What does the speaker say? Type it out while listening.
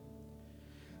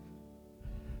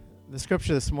The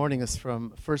scripture this morning is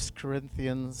from 1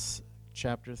 Corinthians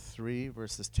chapter 3,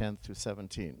 verses 10 through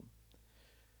 17.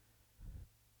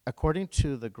 According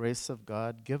to the grace of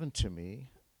God given to me,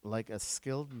 like a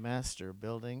skilled master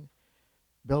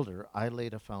builder, I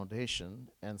laid a foundation,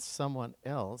 and someone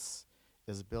else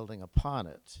is building upon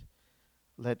it.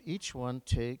 Let each one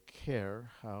take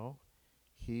care how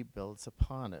he builds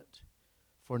upon it.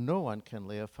 For no one can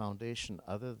lay a foundation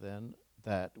other than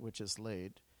that which is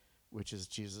laid, which is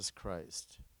Jesus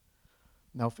Christ.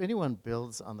 Now if anyone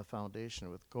builds on the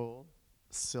foundation with gold,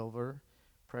 silver,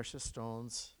 precious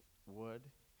stones, wood,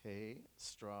 hay,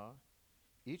 straw,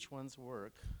 each one's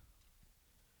work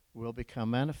will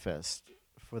become manifest,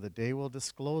 for the day will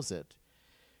disclose it,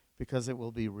 because it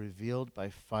will be revealed by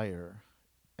fire,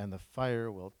 and the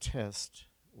fire will test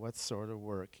what sort of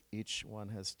work each one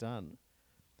has done.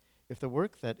 If the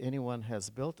work that anyone has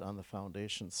built on the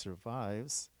foundation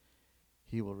survives,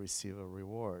 he will receive a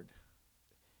reward.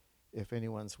 If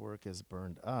anyone's work is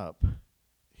burned up,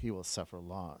 he will suffer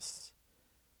loss,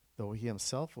 though he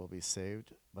himself will be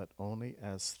saved, but only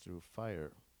as through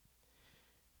fire.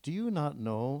 Do you not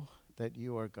know that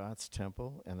you are God's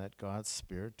temple and that God's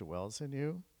Spirit dwells in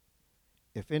you?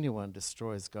 If anyone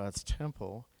destroys God's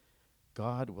temple,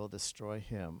 God will destroy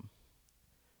him.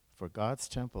 For God's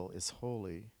temple is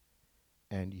holy,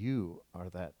 and you are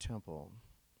that temple.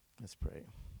 Let's pray.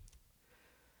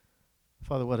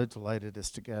 Father, what a delight it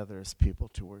is to gather as people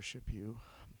to worship you.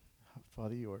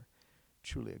 Father, you are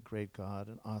truly a great God,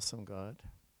 an awesome God,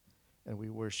 and we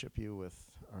worship you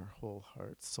with our whole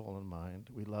heart, soul, and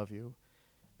mind. We love you,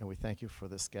 and we thank you for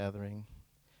this gathering.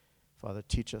 Father,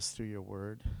 teach us through your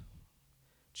word.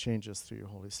 Change us through your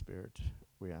Holy Spirit.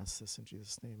 We ask this in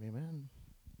Jesus' name, amen.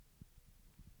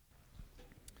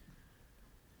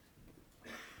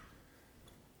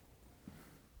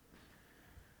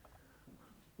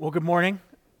 Well, good morning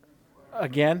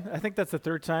again. I think that's the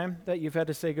third time that you've had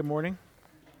to say good morning.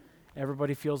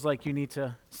 Everybody feels like you need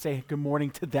to say good morning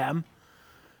to them.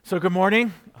 So good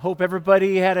morning. Hope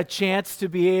everybody had a chance to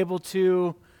be able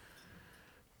to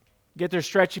get their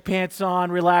stretchy pants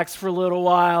on, relax for a little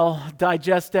while,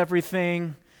 digest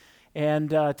everything, and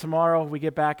tomorrow we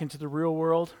get back into the real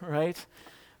world, right?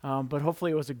 But hopefully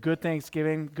it was a good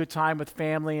Thanksgiving, good time with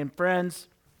family and friends.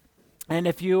 And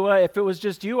if it was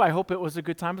just you, I hope it was a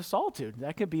good time of solitude.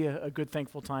 That could be a good,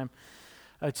 thankful time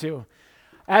too.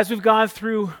 As we've gone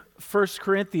through 1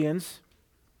 Corinthians,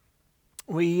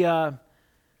 we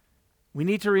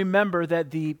need to remember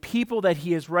that the people that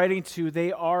he is writing to,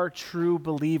 they are true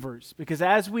believers. Because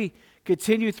as we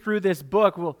continue through this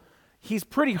book, he's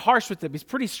pretty harsh with them. He's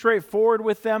pretty straightforward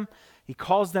with them. He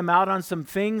calls them out on some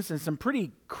things and some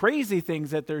pretty crazy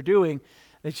things that they're doing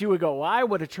that you would go, why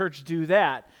would a church do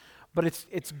that? But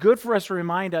it's good for us to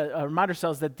remind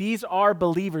ourselves that these are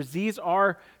believers. These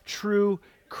are true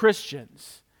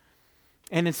Christians.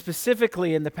 And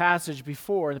specifically in the passages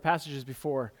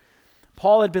before,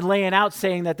 Paul had been laying out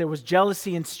saying that there was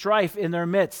jealousy and strife in their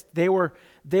midst. They were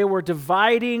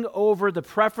dividing over the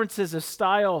preferences of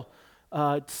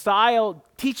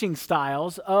teaching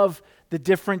styles of the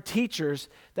different teachers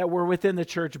that were within the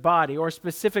church body, or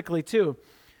specifically too,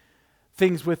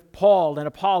 things with Paul and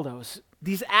Apollos.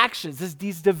 These actions,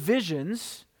 these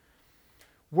divisions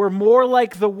were more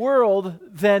like the world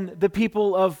than the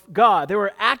people of God. They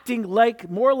were acting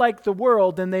more like the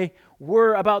world than they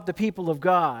were about the people of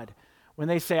God. When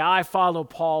they say, I follow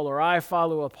Paul, or I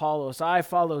follow Apollos, I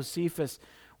follow Cephas,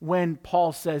 when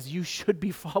Paul says, you should be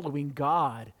following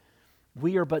God.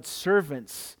 We are but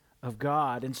servants of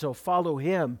God, and so follow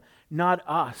him, not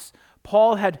us.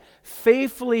 Paul had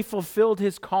faithfully fulfilled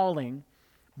his calling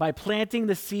by planting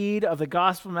the seed of the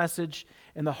gospel message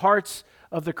in the hearts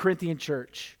of the Corinthian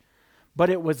church. But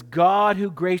it was God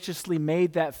who graciously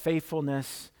made that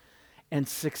faithfulness and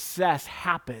success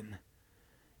happen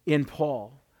in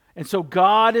Paul. And so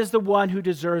God is the one who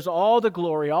deserves all the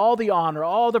glory, all the honor,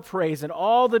 all the praise, and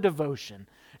all the devotion.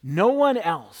 No one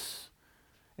else.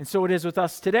 And so it is with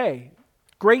us today.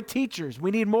 Great teachers, we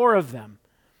need more of them.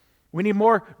 We need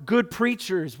more good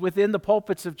preachers within the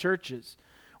pulpits of churches.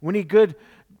 We need good,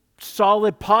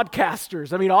 solid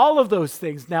podcasters. I mean, all of those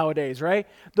things nowadays, right?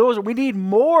 We need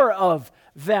more of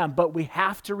them, but we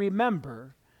have to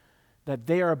remember that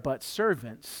they are but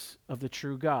servants of the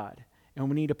true God, and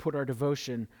we need to put our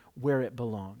devotion where it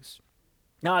belongs.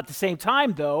 Now, at the same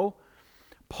time, though,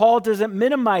 Paul doesn't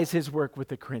minimize his work with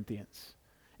the Corinthians.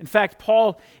 In fact,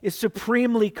 Paul is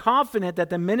supremely confident that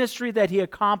the ministry that he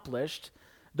accomplished,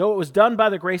 though it was done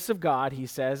by the grace of God, he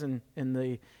says in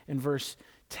verse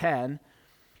 10,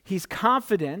 he's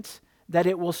confident that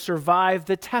it will survive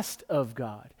the test of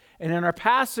God. And in our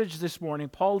passage this morning,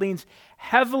 Paul leans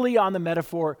heavily on the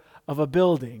metaphor of a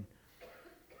building.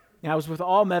 Now, as with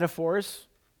all metaphors,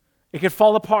 it can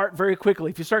fall apart very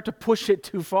quickly if you start to push it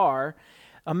too far.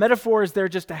 A metaphor is there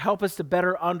just to help us to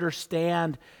better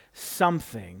understand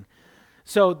something.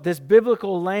 So this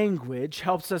biblical language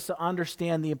helps us to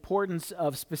understand the importance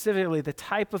of specifically the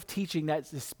type of teaching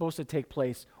that is supposed to take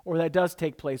place or that does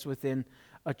take place within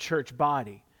a church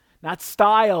body. Not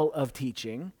style of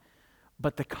teaching,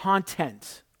 but the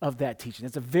content of that teaching.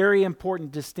 It's a very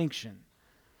important distinction.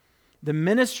 The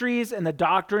ministries and the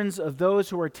doctrines of those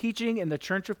who are teaching in the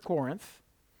church of Corinth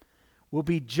will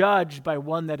be judged by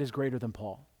one that is greater than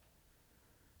Paul.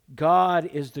 God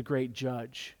is the great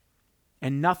judge,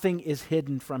 and nothing is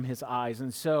hidden from his eyes.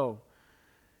 And so,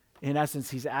 in essence,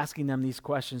 he's asking them these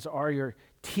questions. Are your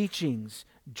teachings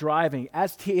driving,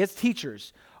 as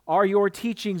teachers, are your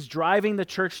teachings driving the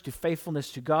church to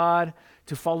faithfulness to God,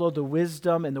 to follow the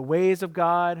wisdom and the ways of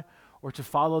God, or to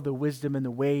follow the wisdom and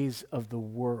the ways of the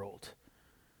world?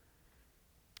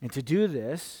 And to do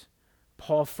this,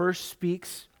 Paul first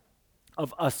speaks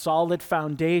of a solid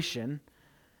foundation,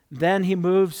 then he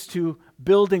moves to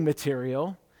building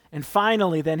material, and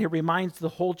finally then he reminds the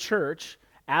whole church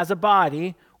as a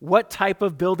body what type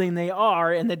of building they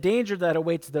are and the danger that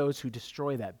awaits those who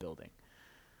destroy that building.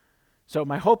 So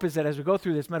my hope is that as we go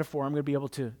through this metaphor, I'm going to be able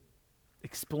to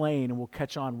explain and we'll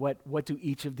catch on what do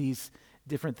each of these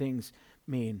different things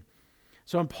mean.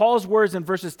 So in Paul's words in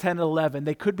verses 10 and 11,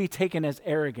 they could be taken as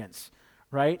arrogance,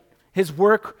 right? His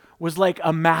work was like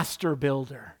a master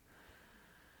builder.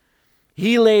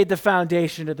 He laid the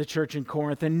foundation of the church in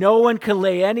Corinth, and no one can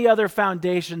lay any other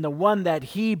foundation than one that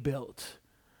he built.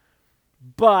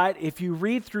 But if you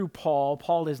read through Paul,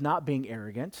 Paul is not being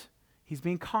arrogant. He's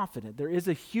being confident. There is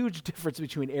a huge difference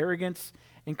between arrogance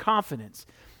and confidence,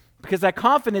 because that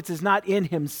confidence is not in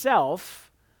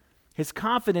himself. His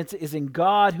confidence is in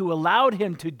God who allowed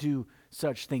him to do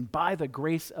such thing. By the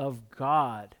grace of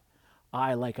God,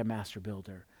 I, like a master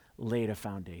builder, laid a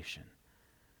foundation.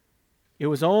 It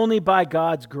was only by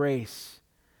God's grace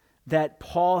that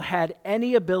Paul had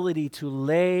any ability to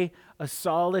lay a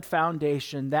solid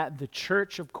foundation that the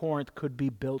church of Corinth could be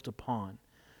built upon.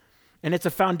 And it's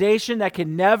a foundation that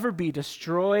can never be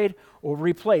destroyed or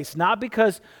replaced. Not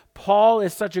because Paul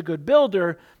is such a good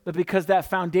builder, but because that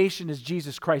foundation is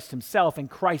Jesus Christ himself, and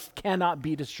Christ cannot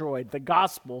be destroyed. The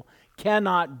gospel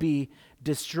cannot be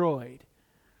destroyed.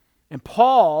 And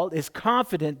Paul is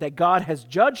confident that God has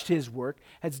judged his work,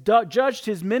 has judged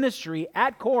his ministry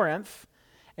at Corinth,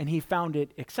 and he found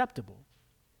it acceptable.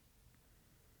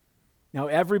 Now,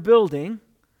 every building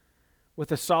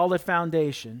with a solid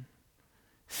foundation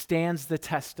stands the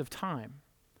test of time.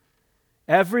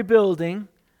 Every building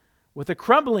with a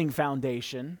crumbling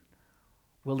foundation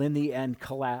will in the end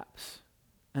collapse.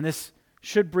 And this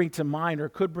should bring to mind, or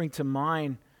could bring to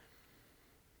mind,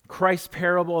 Christ's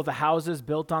parable of the houses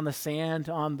built on the sand,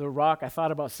 on the rock. I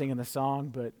thought about singing the song,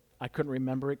 but I couldn't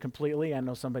remember it completely. I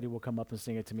know somebody will come up and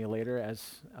sing it to me later,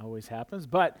 as always happens.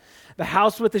 But the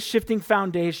house with the shifting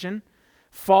foundation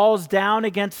falls down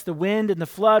against the wind and the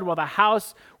flood, while the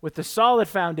house with the solid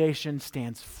foundation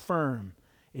stands firm.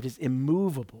 It is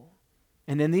immovable.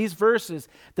 And in these verses,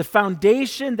 the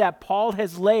foundation that Paul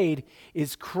has laid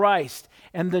is Christ,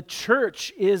 and the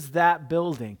church is that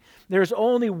building. There's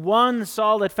only one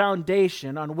solid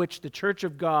foundation on which the church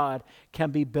of God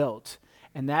can be built,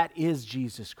 and that is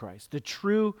Jesus Christ. The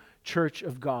true church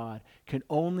of God can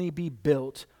only be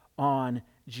built on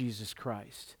Jesus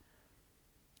Christ.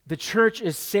 The church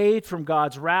is saved from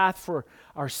God's wrath for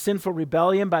our sinful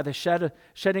rebellion by the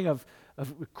shedding of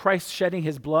Christ shedding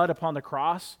his blood upon the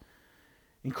cross.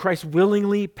 And Christ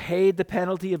willingly paid the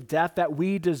penalty of death that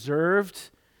we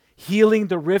deserved, healing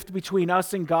the rift between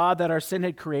us and God that our sin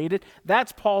had created.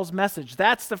 That's Paul's message.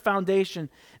 That's the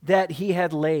foundation that he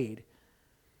had laid.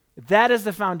 That is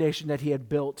the foundation that he had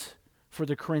built for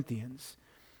the Corinthians.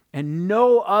 And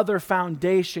no other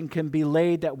foundation can be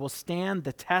laid that will stand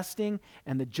the testing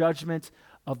and the judgment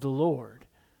of the Lord.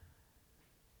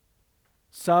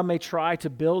 Some may try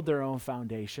to build their own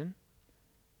foundation,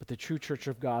 but the true church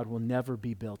of God will never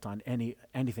be built on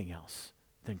anything else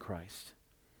than Christ.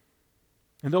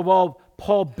 And though while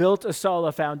Paul built a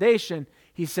solid foundation,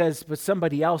 he says, but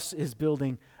somebody else is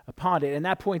building upon it. And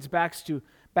that points back to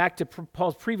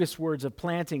Paul's previous words of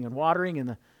planting and watering in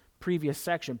the previous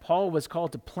section. Paul was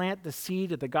called to plant the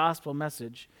seed of the gospel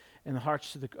message in the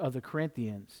hearts of the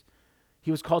Corinthians.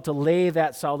 He was called to lay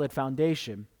that solid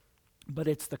foundation, but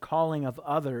it's the calling of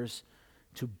others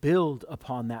to build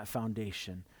upon that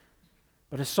foundation.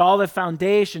 But a solid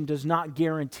foundation does not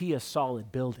guarantee a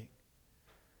solid building.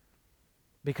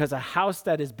 because a house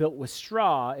that is built with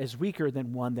straw is weaker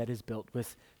than one that is built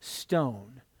with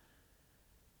stone.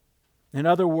 In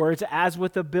other words, as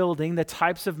with a building, the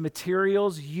types of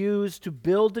materials used to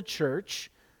build the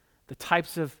church, the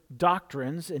types of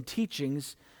doctrines and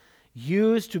teachings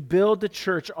used to build the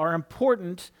church are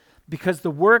important because the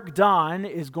work done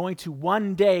is going to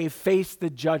one day face the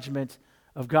judgment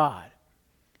of God.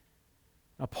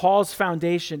 Now, Paul's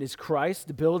foundation is Christ,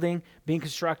 the building being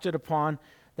constructed upon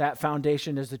that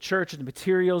foundation is the church, and the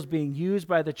materials being used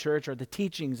by the church are the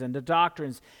teachings and the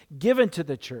doctrines given to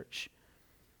the church.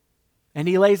 And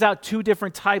he lays out two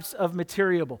different types of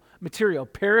material,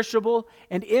 perishable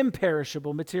and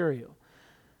imperishable material.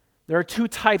 There are two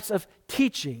types of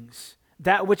teachings,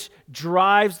 that which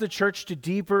drives the church to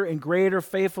deeper and greater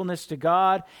faithfulness to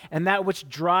God, and that which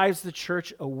drives the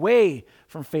church away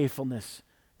from faithfulness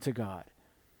to God.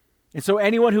 And so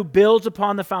anyone who builds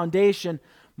upon the foundation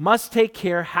must take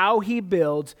care how he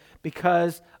builds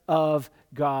because of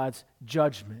God's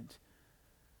judgment.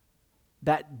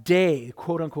 That day,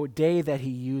 quote-unquote day that he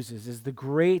uses is the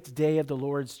great day of the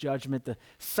Lord's judgment, the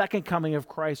second coming of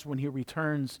Christ when he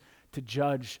returns to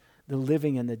judge the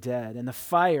living and the dead. And the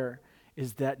fire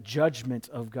is that judgment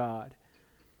of God.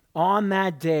 On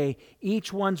that day,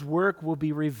 each one's work will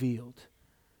be revealed.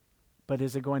 But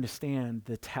is it going to stand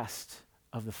the test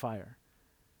of the fire?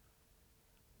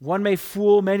 One may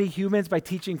fool many humans by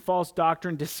teaching false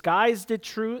doctrine disguised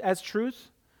as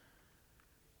truth.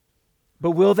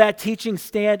 But will that teaching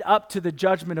stand up to the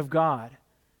judgment of God?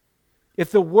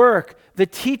 If the work, the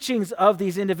teachings of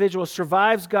these individuals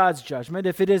survives God's judgment,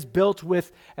 if it is built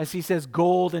with, as he says,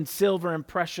 gold and silver and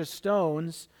precious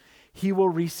stones, he will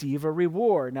receive a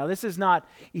reward. Now, this is not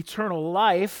eternal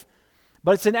life,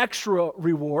 but it's an extra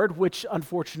reward, which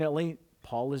unfortunately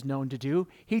Paul is known to do.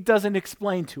 He doesn't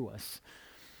explain to us.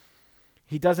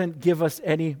 He doesn't give us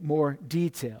any more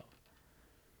detail.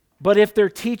 But if their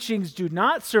teachings do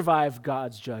not survive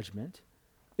God's judgment,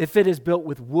 if it is built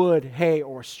with wood, hay,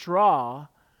 or straw,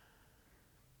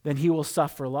 then he will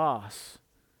suffer loss.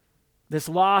 This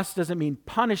loss doesn't mean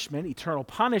punishment, eternal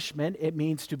punishment. It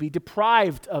means to be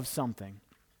deprived of something.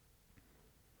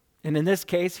 And in this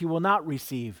case, he will not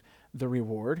receive the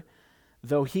reward,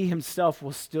 though he himself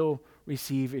will still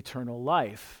receive eternal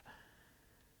life.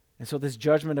 And so this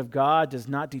judgment of God does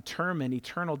not determine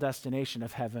eternal destination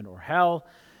of heaven or hell,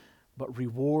 but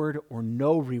reward or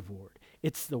no reward.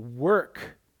 It's the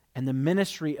work and the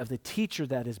ministry of the teacher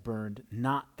that is burned,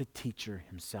 not the teacher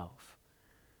himself.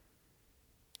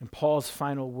 And Paul's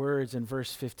final words in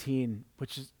verse 15,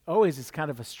 which is always is kind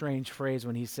of a strange phrase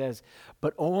when he says,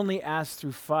 but only as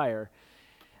through fire,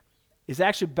 is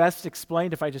actually best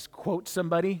explained if I just quote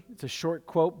somebody. It's a short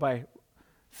quote by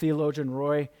theologian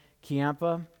Roy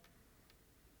Chiampa.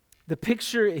 The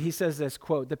picture, he says this,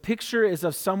 quote, the picture is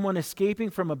of someone escaping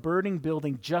from a burning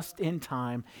building just in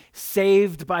time,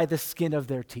 saved by the skin of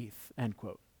their teeth, end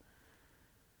quote.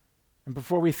 And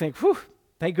before we think, whew,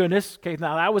 thank goodness, okay,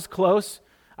 now that was close.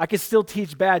 I can still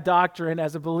teach bad doctrine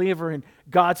as a believer and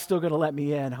God's still going to let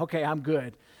me in. Okay, I'm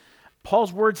good.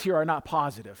 Paul's words here are not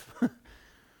positive.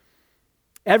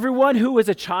 Everyone who is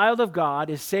a child of God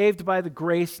is saved by the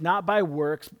grace, not by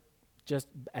works. Just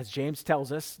as James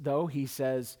tells us, though, he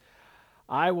says,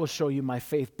 I will show you my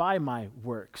faith by my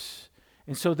works.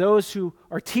 And so those who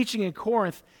are teaching in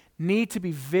Corinth need to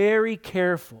be very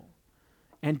careful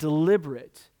and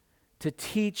deliberate to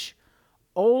teach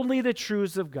only the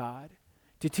truths of God,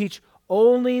 to teach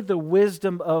only the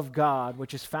wisdom of God,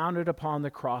 which is founded upon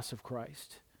the cross of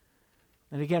Christ.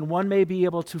 And again, one may be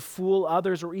able to fool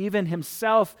others or even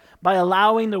himself by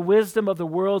allowing the wisdom of the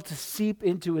world to seep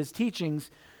into his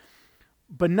teachings,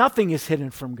 but nothing is hidden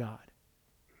from God.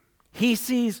 He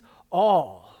sees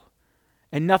all,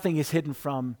 and nothing is hidden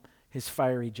from his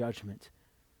fiery judgment.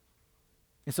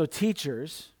 And so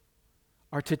teachers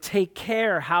are to take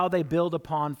care how they build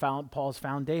upon Paul's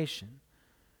foundation.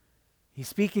 He's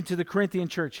speaking to the Corinthian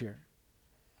church here.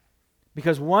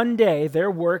 Because one day their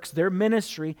works, their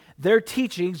ministry, their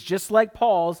teachings, just like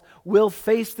Paul's, will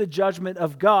face the judgment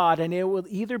of God, and it will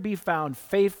either be found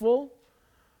faithful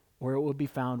or it will be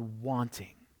found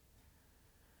wanting.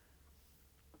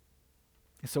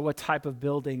 So what type of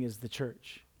building is the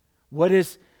church? What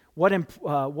is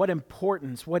the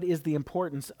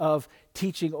importance of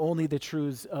teaching only the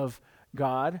truths of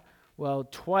God? Well,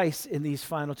 twice in these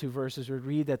final two verses we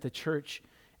read that the church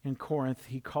in Corinth,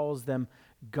 he calls them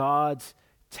God's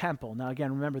temple. Now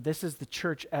again, remember, this is the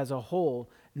church as a whole,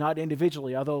 not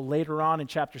individually, although later on in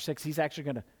chapter 6, he's actually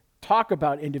going to talk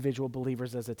about individual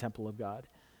believers as a temple of God.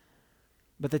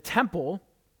 But the temple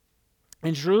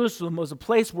And Jerusalem was a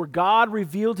place where God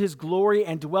revealed his glory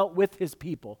and dwelt with his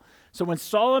people. So when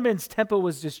Solomon's temple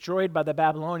was destroyed by the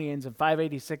Babylonians in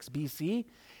 586 BC,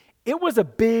 it was a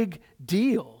big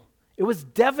deal. It was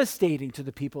devastating to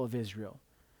the people of Israel.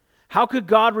 How could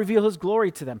God reveal his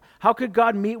glory to them? How could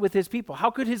God meet with his people? How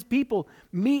could his people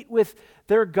meet with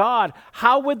their God?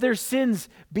 How would their sins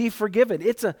be forgiven?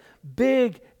 It's a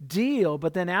big deal.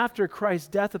 But then after Christ's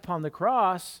death upon the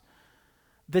cross,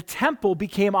 the temple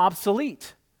became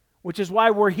obsolete, which is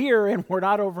why we're here and we're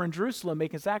not over in Jerusalem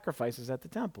making sacrifices at the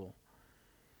temple.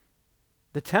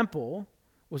 The temple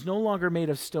was no longer made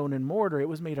of stone and mortar. It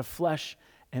was made of flesh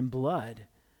and blood.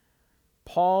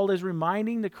 Paul is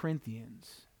reminding the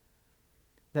Corinthians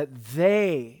that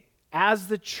they, as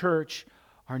the church,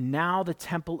 are now the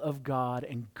temple of God,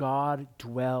 and God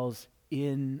dwells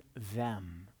in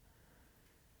them.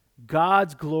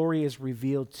 God's glory is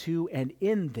revealed to and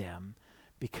in them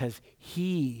because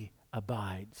he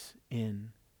abides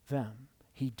in them.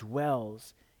 He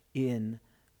dwells in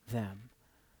them.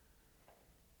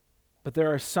 But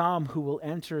there are some who will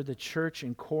enter the church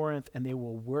in Corinth and they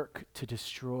will work to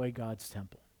destroy God's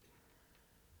temple.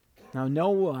 Now, no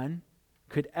one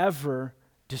could ever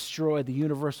destroy the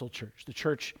universal church, the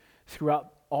church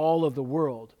throughout all of the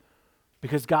world,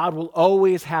 because God will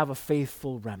always have a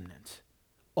faithful remnant.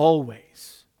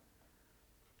 Always.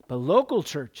 But local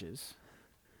churches,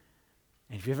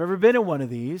 and if you've ever been in one of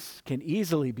these, can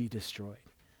easily be destroyed.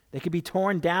 They can be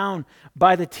torn down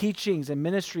by the teachings and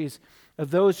ministries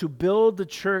of those who build the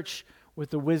church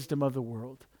with the wisdom of the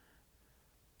world.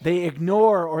 They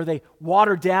ignore or they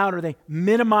water down or they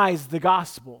minimize the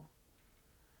gospel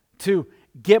to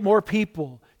get more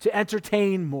people, to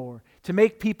entertain more, to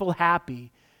make people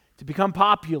happy, to become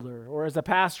popular, or as a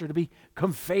pastor, to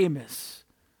become famous.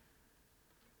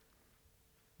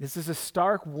 This is a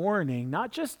stark warning,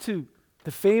 not just to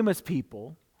the famous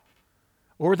people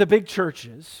or the big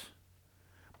churches,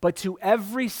 but to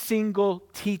every single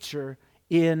teacher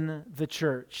in the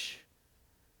church.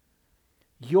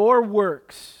 Your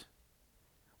works,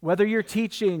 whether you're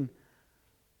teaching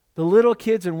the little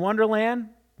kids in Wonderland,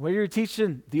 whether you're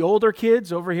teaching the older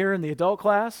kids over here in the adult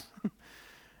class,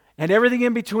 and everything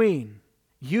in between,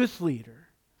 youth leader.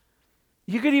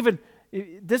 You could even,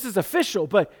 this is official,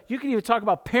 but you can even talk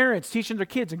about parents teaching their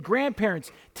kids and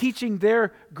grandparents teaching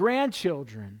their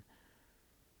grandchildren.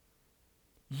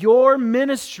 Your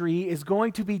ministry is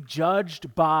going to be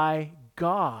judged by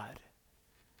God.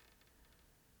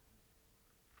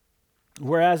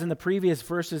 Whereas in the previous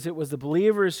verses, it was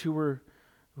believers who were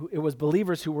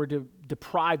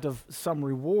deprived of some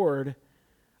reward,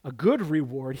 a good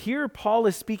reward. Here, Paul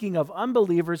is speaking of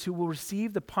unbelievers who will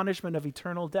receive the punishment of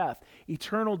eternal death,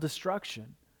 eternal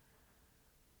destruction.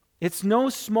 It's no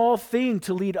small thing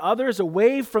to lead others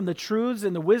away from the truths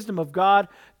and the wisdom of God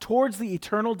towards the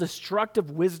eternal destructive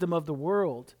wisdom of the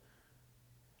world.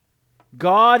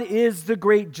 God is the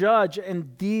great judge,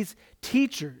 and these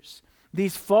teachers,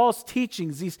 these false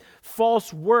teachings, these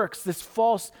false works, this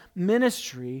false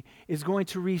ministry is going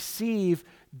to receive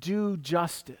due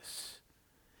justice.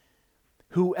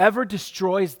 Whoever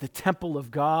destroys the temple of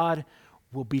God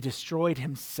will be destroyed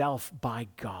himself by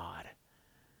God.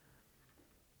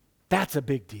 That's a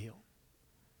big deal.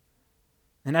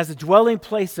 And as a dwelling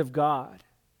place of God,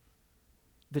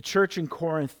 the church in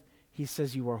Corinth, he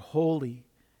says, you are holy,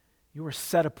 you are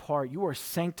set apart, you are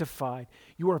sanctified,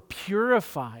 you are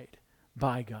purified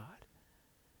by God.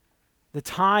 The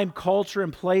time, culture,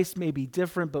 and place may be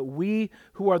different, but we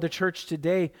who are the church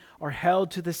today are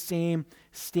held to the same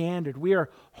standard. We are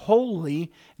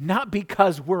holy not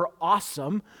because we're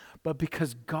awesome, but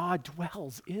because God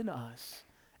dwells in us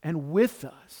and with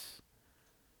us.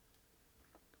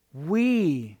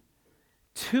 We,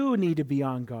 too, need to be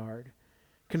on guard,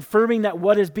 confirming that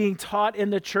what is being taught in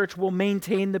the church will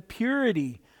maintain the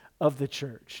purity of the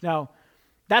church. Now,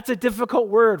 that's a difficult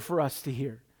word for us to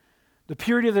hear. The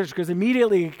purity of the church, because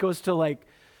immediately it goes to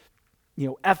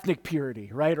ethnic purity,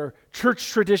 right? Or church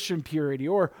tradition purity,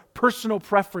 or personal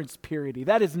preference purity.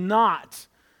 That is not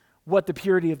what the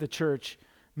purity of the church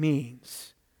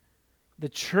means. The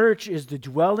church is the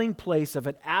dwelling place of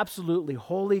an absolutely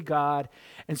holy God,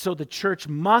 and so the church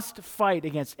must fight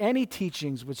against any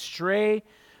teachings which stray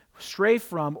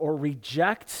from or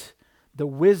reject the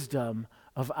wisdom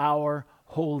of our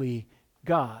holy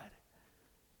God.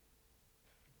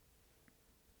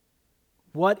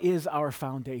 What is our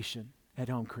foundation at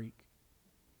ElmCreek?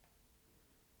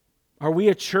 Are we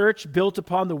a church built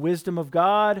upon the wisdom of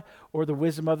God or the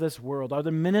wisdom of this world? Are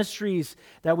the ministries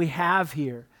that we have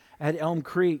here at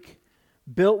ElmCreek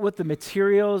built with the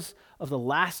materials of the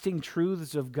lasting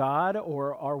truths of God,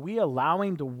 or are we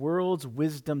allowing the world's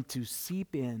wisdom to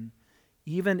seep in,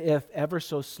 even if ever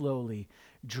so slowly,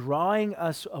 drawing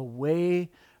us away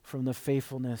from the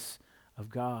faithfulness of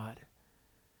God?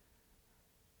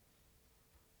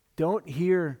 Don't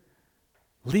hear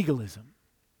legalism.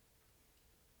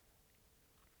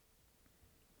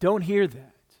 Don't hear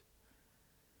that.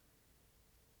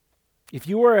 If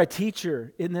you are a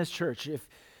teacher in this church,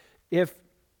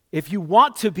 if you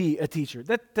want to be a teacher,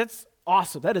 that's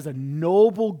awesome. That is a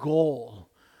noble goal.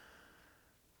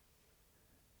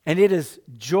 And it is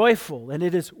joyful and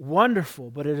it is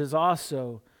wonderful, but it is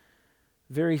also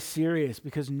very serious,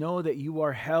 because know that you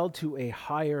are held to a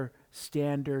higher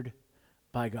standard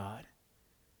by God.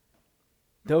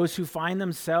 Those who find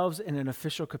themselves in an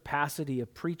official capacity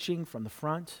of preaching from the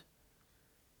front,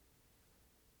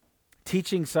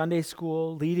 teaching Sunday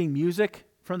school, leading music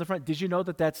from the front. Did you know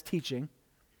that that's teaching?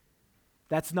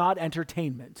 That's not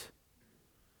entertainment.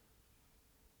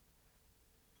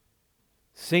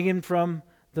 Singing from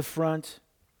the front,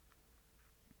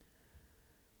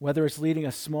 whether it's leading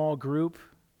a small group,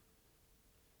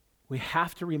 we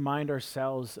have to remind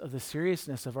ourselves of the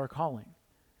seriousness of our calling.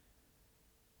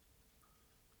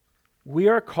 We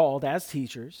are called as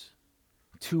teachers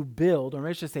to build, or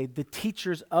I should say the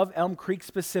teachers of ElmCreek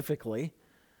specifically,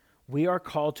 we are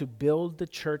called to build the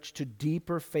church to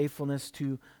deeper faithfulness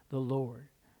to the Lord.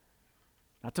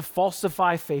 Not to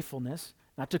falsify faithfulness,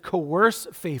 not to coerce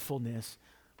faithfulness,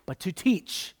 but to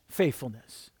teach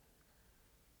faithfulness.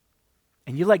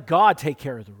 And you let God take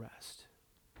care of the rest.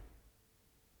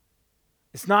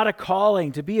 It's not a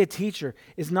calling to be a teacher.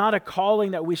 It's not a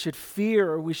calling that we should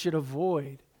fear or we should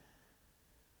avoid,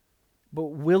 but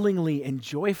willingly and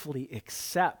joyfully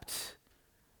accept.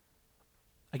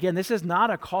 Again, this is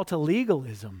not a call to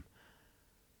legalism.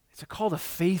 It's a call to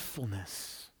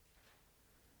faithfulness.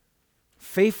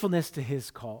 Faithfulness to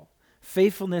his call.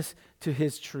 Faithfulness to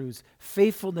his truths.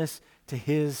 Faithfulness to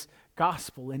his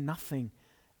gospel and nothing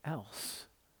else.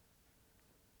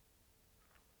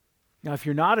 Now, if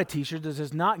you're not a teacher, this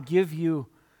does not give you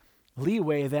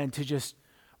leeway then to just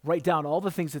write down all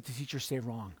the things that the teachers say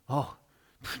wrong. Oh,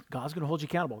 God's going to hold you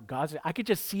accountable. I could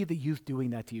just see the youth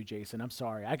doing that to you, Jason. I'm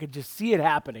sorry. I could just see it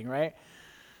happening, right?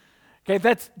 Okay,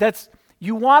 that's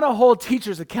you want to hold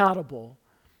teachers accountable,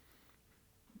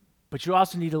 but you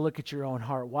also need to look at your own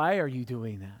heart. Why are you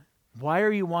doing that? Why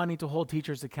are you wanting to hold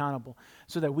teachers accountable?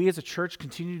 So that we as a church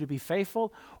continue to be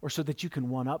faithful, or so that you can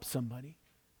one-up somebody?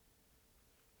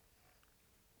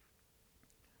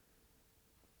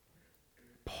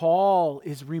 Paul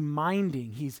is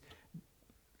reminding, he's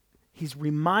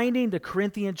reminding the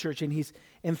Corinthian church,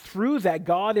 and through that,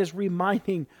 God is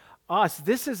reminding us.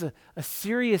 This is a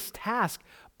serious task,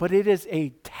 but it is a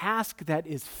task that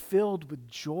is filled with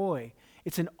joy.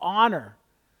 It's an honor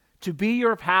to be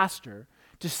your pastor,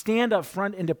 to stand up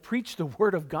front and to preach the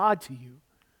word of God to you.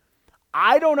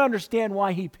 I don't understand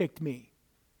why he picked me.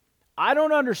 I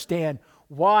don't understand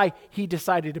why he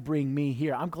decided to bring me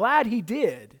here. I'm glad he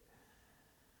did.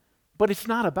 But it's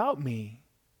not about me.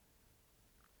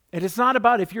 And it's not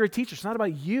about, if you're a teacher, it's not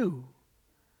about you.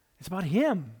 It's about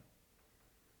him.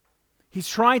 He's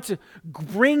trying to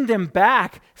bring them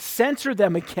back, center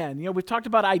them again. You know, we've talked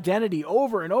about identity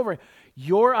over and over.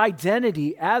 Your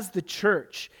identity as the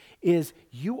church is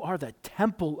you are the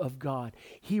temple of God.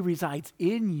 He resides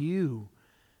in you.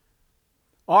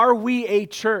 Are we a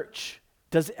church?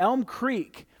 Does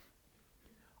ElmCreek,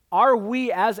 are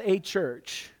we as a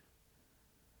church,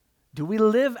 do we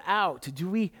live out,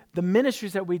 the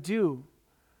ministries that we do,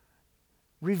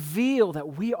 reveal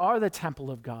that we are the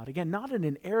temple of God? Again, not in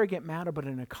an arrogant manner, but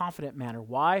in a confident manner.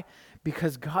 Why?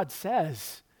 Because God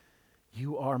says,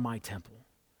 you are my temple,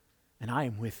 and I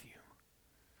am with you.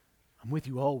 I'm with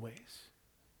you always.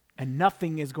 And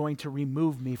nothing is going to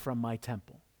remove me from my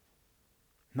temple.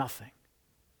 Nothing.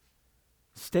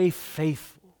 Stay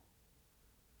faithful.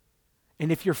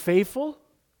 And if you're faithful,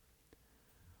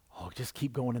 just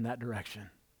keep going in that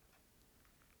direction.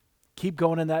 Keep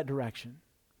going in that direction.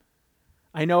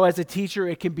 I know as a teacher,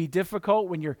 it can be difficult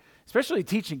when you're, especially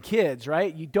teaching kids,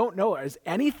 right? You don't know, is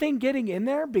anything getting in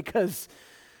there? Because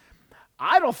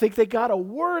I don't think they got a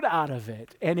word out of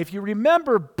it. And if you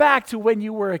remember back to when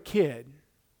you were a kid,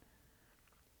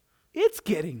 it's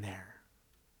getting there.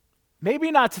 Maybe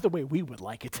not to the way we would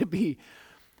like it to be,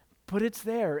 but it's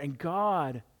there. And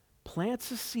God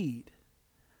plants a seed.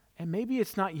 And maybe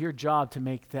it's not your job to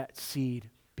make that seed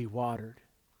be watered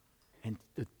and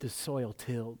the soil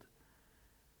tilled.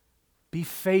 Be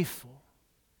faithful.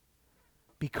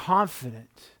 Be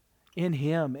confident in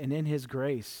him and in his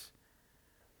grace.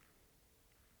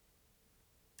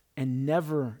 and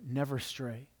never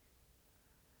stray.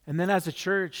 And then as a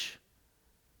church,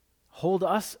 hold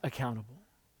us accountable.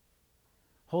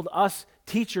 Hold us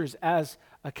teachers as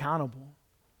accountable.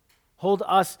 Hold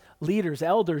us leaders,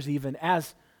 elders even,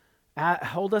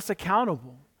 hold us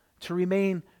accountable to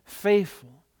remain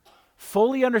faithful,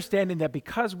 fully understanding that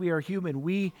because we are human,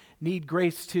 we need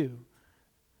grace too,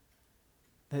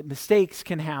 that mistakes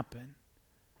can happen.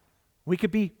 We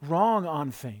could be wrong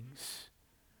on things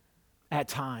at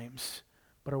times,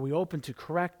 but are we open to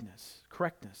correctness,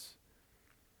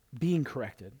 being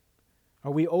corrected?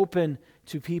 Are we open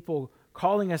to people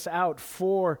calling us out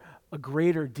for a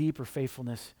greater, deeper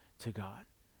faithfulness to God?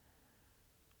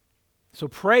 So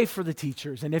pray for the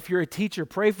teachers, and if you're a teacher,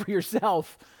 pray for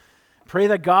yourself. Pray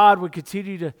that God would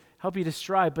continue to help you to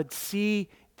strive, but see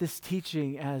this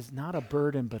teaching as not a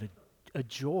burden, but a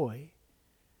joy.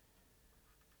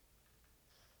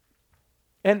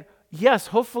 And yes,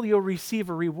 hopefully you'll receive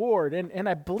a reward. And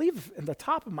I believe in the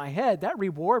top of my head, that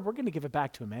reward, we're going to give it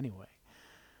back to him anyway.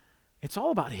 It's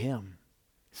all about him.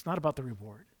 It's not about the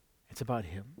reward. It's about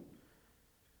him.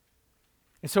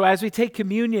 And so as we take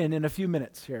communion in a few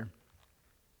minutes here,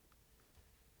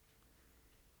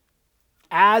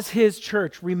 as his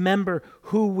church, remember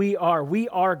who we are. We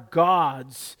are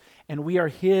God's, and we are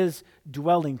his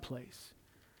dwelling place.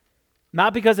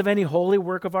 Not because of any holy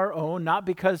work of our own, not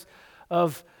because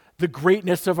of the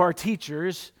greatness of our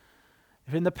teachers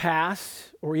in the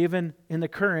past or even in the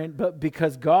current, but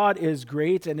because God is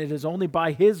great, and it is only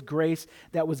by his grace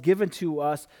that was given to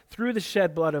us through the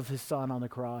shed blood of his Son on the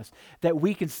cross that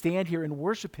we can stand here and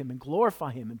worship him and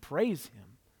glorify him and praise him.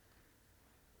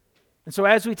 And so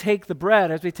as we take the bread,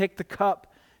 as we take the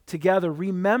cup together,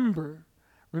 remember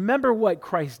what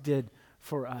Christ did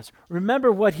for us.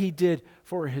 Remember what he did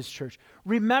for his church.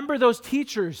 Remember those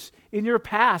teachers in your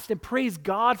past and praise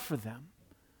God for them.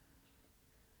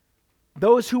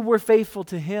 Those who were faithful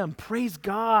to him, praise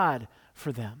God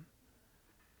for them.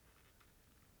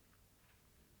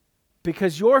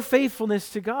 Because your faithfulness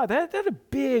to God, that a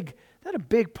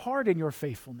big part in your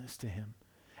faithfulness to him.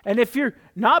 And if you're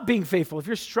not being faithful, if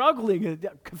you're struggling,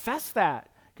 confess that.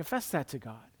 Confess that to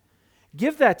God.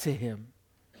 Give that to him.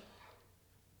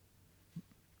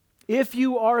 If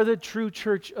you are the true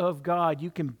church of God, you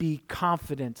can be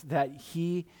confident that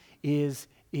he is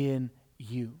in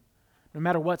you. No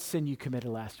matter what sin you committed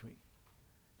last week.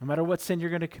 No matter what sin you're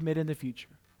going to commit in the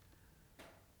future.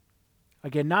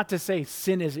 Again, not to say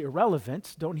sin is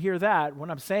irrelevant. Don't hear that. What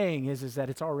I'm saying is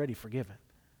that it's already forgiven.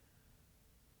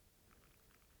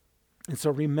 And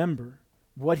so remember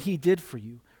what he did for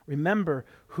you. Remember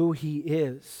who he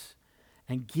is.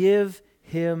 And give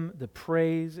him the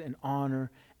praise and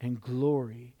honor and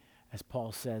glory, as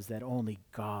Paul says, that only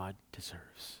God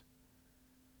deserves.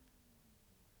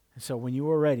 And so when you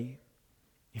are ready,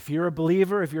 if you're a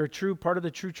believer, if you're a true part of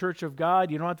the true church of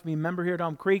God, you don't have to be a member here at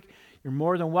ElmCreek. You're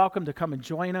more than welcome to come and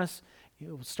join us.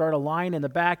 You'll start a line in the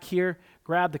back here.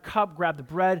 Grab the cup, grab the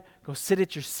bread, go sit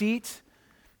at your seat.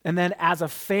 And then as a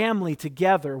family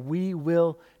together, we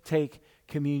will take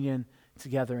communion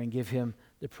together and give him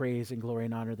the praise and glory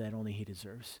and honor that only he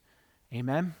deserves.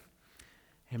 Amen?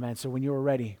 Amen. So when you are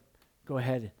ready, go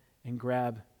ahead and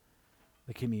grab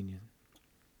the communion.